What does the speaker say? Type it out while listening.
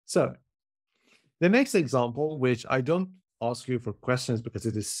So the next example, which I don't ask you for questions because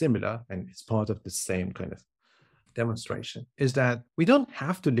it is similar and it's part of the same kind of demonstration, is that we don't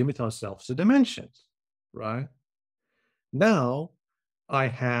have to limit ourselves to dimensions, right? Now I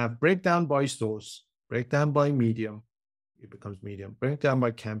have breakdown by source, breakdown by medium, it becomes medium, breakdown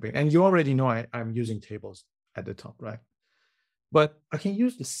by campaign. And you already know I'm using tables at the top, right? But I can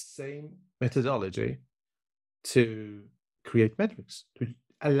use the same methodology to create metrics, to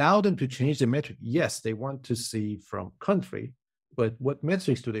allow them to change the metric. Yes, they want to see from country, but what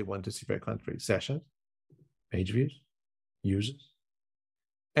metrics do they want to see per country? Sessions, page views, users.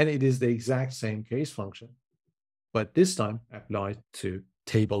 And it is the exact same case function, but this time applied to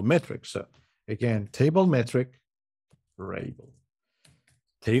table metrics. So again, table metric, label.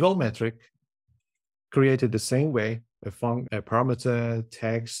 Table metric created the same way, a parameter,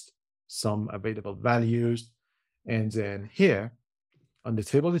 text, some available values. And then here on the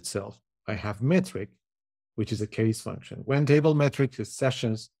table itself, I have metric, which is a case function. When table metric is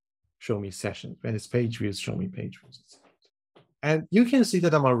sessions, show me sessions. When it's page views, show me page views. And you can see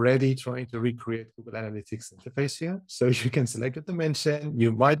that I'm already trying to recreate Google Analytics interface here. So you can select a dimension.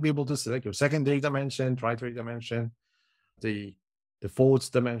 You might be able to select your secondary dimension, tertiary dimension, the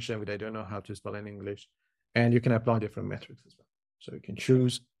fourth dimension, which I don't know how to spell in English. And you can apply different metrics as well. So you can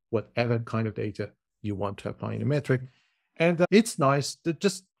choose whatever kind of data you want to apply in a metric. And it's nice to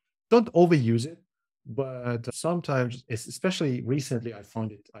just don't overuse it. But sometimes, especially recently, I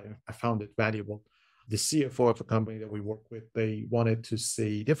found it valuable. The CFO of a company that we work with, they wanted to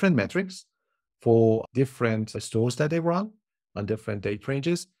see different metrics for different stores that they run on different date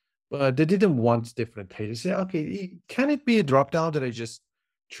ranges, but they didn't want different pages. Yeah, okay, can it be a drop down that I just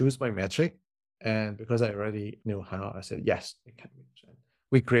choose my metric? And because I already knew how, I said, yes, it can be.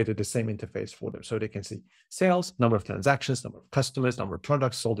 We created the same interface for them so they can see sales, number of transactions, number of customers, number of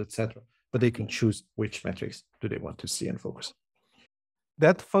products sold, etc. But they can choose which metrics do they want to see and focus.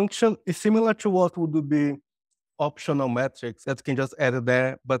 That function is similar to what would be optional metrics that can just add it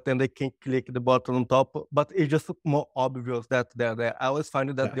there, but then they can click the button on top, but it's just more obvious that they're there. I always find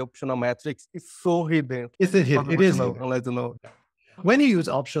that the optional metrics is so hidden. Is it hidden? It is hidden. Unless you know. When you use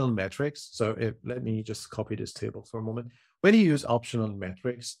optional metrics, so let me just copy this table for a moment. When you use optional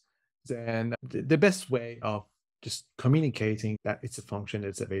metrics, then the best way of just communicating that it's a function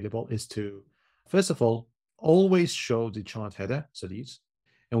that's available is to, first of all, always show the chart header, so these.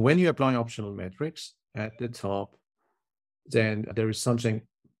 And when you apply optional metrics at the top, then there is something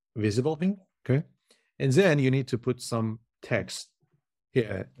visible here, okay? And then you need to put some text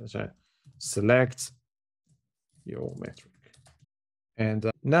here. So select your metric.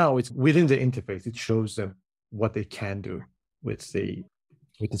 And now it's within the interface. It shows them what they can do with the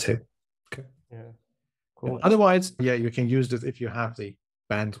table. Okay. Yeah. Cool. Otherwise, yeah, you can use this if you have the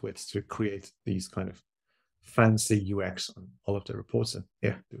bandwidth to create these kind of fancy UX on all of the reports. And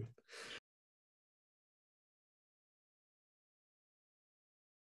yeah, do it.